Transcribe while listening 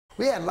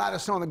We had a lot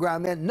of snow on the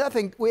ground, man.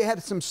 Nothing. We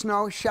had some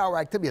snow shower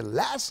activity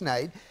last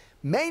night,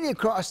 mainly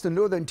across the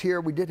northern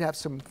tier. We did have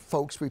some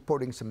folks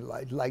reporting some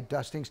light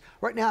dustings.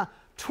 Right now,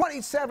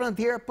 27 at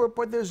the airport,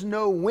 but there's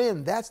no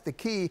wind. That's the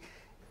key.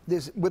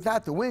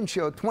 Without the wind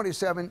chill,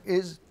 27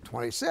 is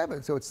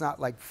 27, so it's not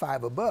like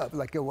 5 above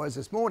like it was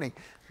this morning.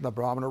 The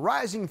barometer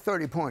rising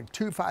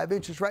 30.25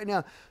 inches right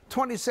now.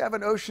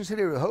 27 Ocean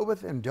City,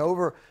 Rehoboth, and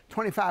Dover.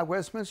 25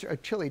 Westminster, a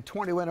chilly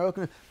 21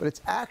 Oakland, but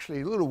it's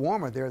actually a little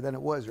warmer there than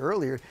it was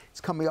earlier.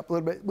 It's coming up a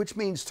little bit, which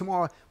means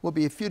tomorrow will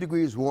be a few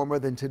degrees warmer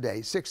than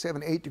today. 6,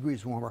 7, 8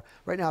 degrees warmer.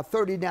 Right now,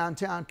 30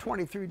 downtown,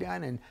 23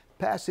 down in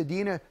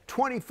Pasadena,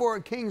 24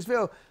 at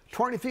Kingsville,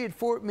 23 at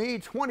Fort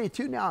Meade,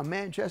 22 now in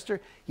Manchester.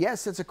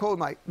 Yes, it's a cold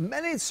night.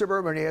 Many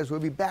suburban areas will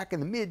be back in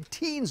the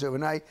mid-teens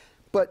overnight,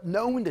 but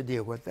no one to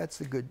deal with. That's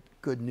the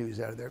good news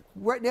out of there.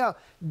 Right now,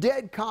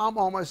 dead calm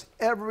almost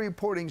every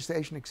reporting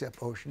station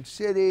except Ocean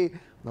City,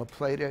 La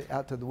Plata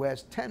out to the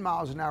west, 10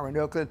 miles an hour in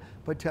Oakland,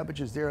 but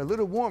temperatures there a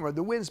little warmer.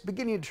 The wind's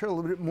beginning to turn a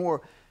little bit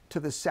more to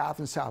the south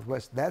and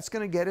southwest. That's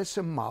going to get us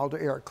some milder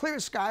air. Clear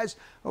skies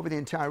over the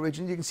entire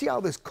region. You can see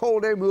all this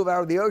cold air move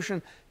out of the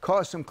ocean,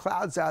 cause some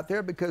clouds out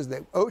there because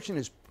the ocean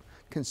is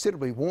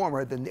considerably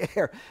warmer than the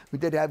air. We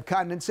did have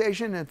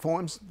condensation and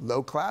forms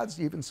low clouds,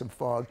 even some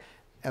fog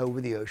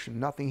over the ocean.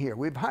 Nothing here.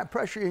 We have high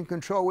pressure in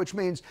control, which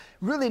means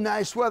really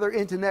nice weather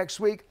into next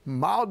week.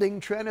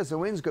 Milding trend as the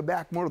winds go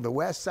back more to the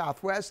west,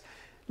 southwest.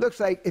 Looks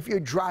like if you're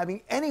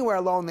driving anywhere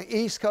along the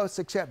east coast,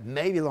 except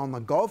maybe along the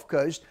Gulf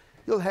Coast,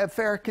 you'll have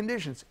fair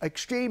conditions.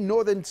 Extreme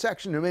northern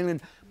section of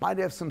England might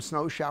have some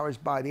snow showers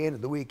by the end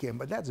of the weekend,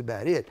 but that's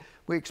about it.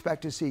 We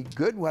expect to see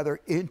good weather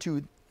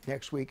into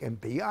next week and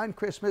beyond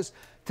Christmas.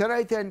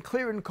 Tonight then,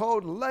 clear and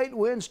cold, light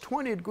winds,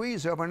 20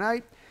 degrees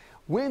overnight.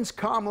 Winds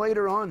calm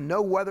later on,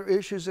 no weather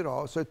issues at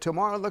all. So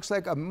tomorrow looks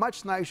like a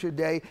much nicer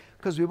day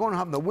because we won't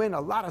have the wind, a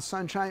lot of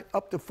sunshine,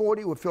 up to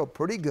 40 will feel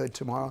pretty good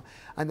tomorrow.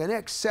 And the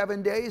next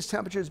 7 days,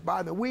 temperatures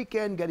by the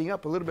weekend getting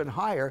up a little bit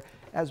higher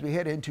as we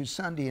head into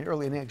Sunday and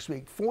early next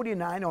week.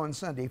 49 on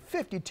Sunday,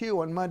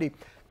 52 on Monday.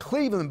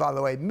 Cleveland, by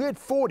the way,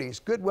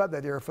 mid-40s. Good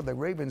weather there for the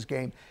Ravens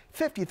game.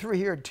 53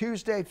 here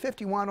Tuesday,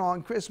 51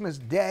 on Christmas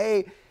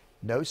Day.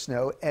 No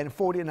snow, and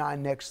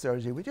 49 next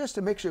Thursday with just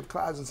a mixture of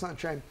clouds and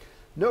sunshine.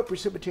 No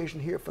precipitation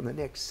here for the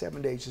next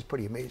 7 days. Is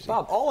pretty amazing.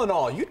 Bob, all in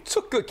all, you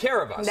took good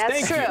care of us.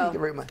 That's true. Thank you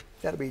very much.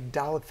 That'll be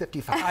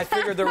 $1.55. I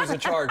figured there was a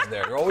charge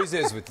there. There always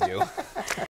is with you.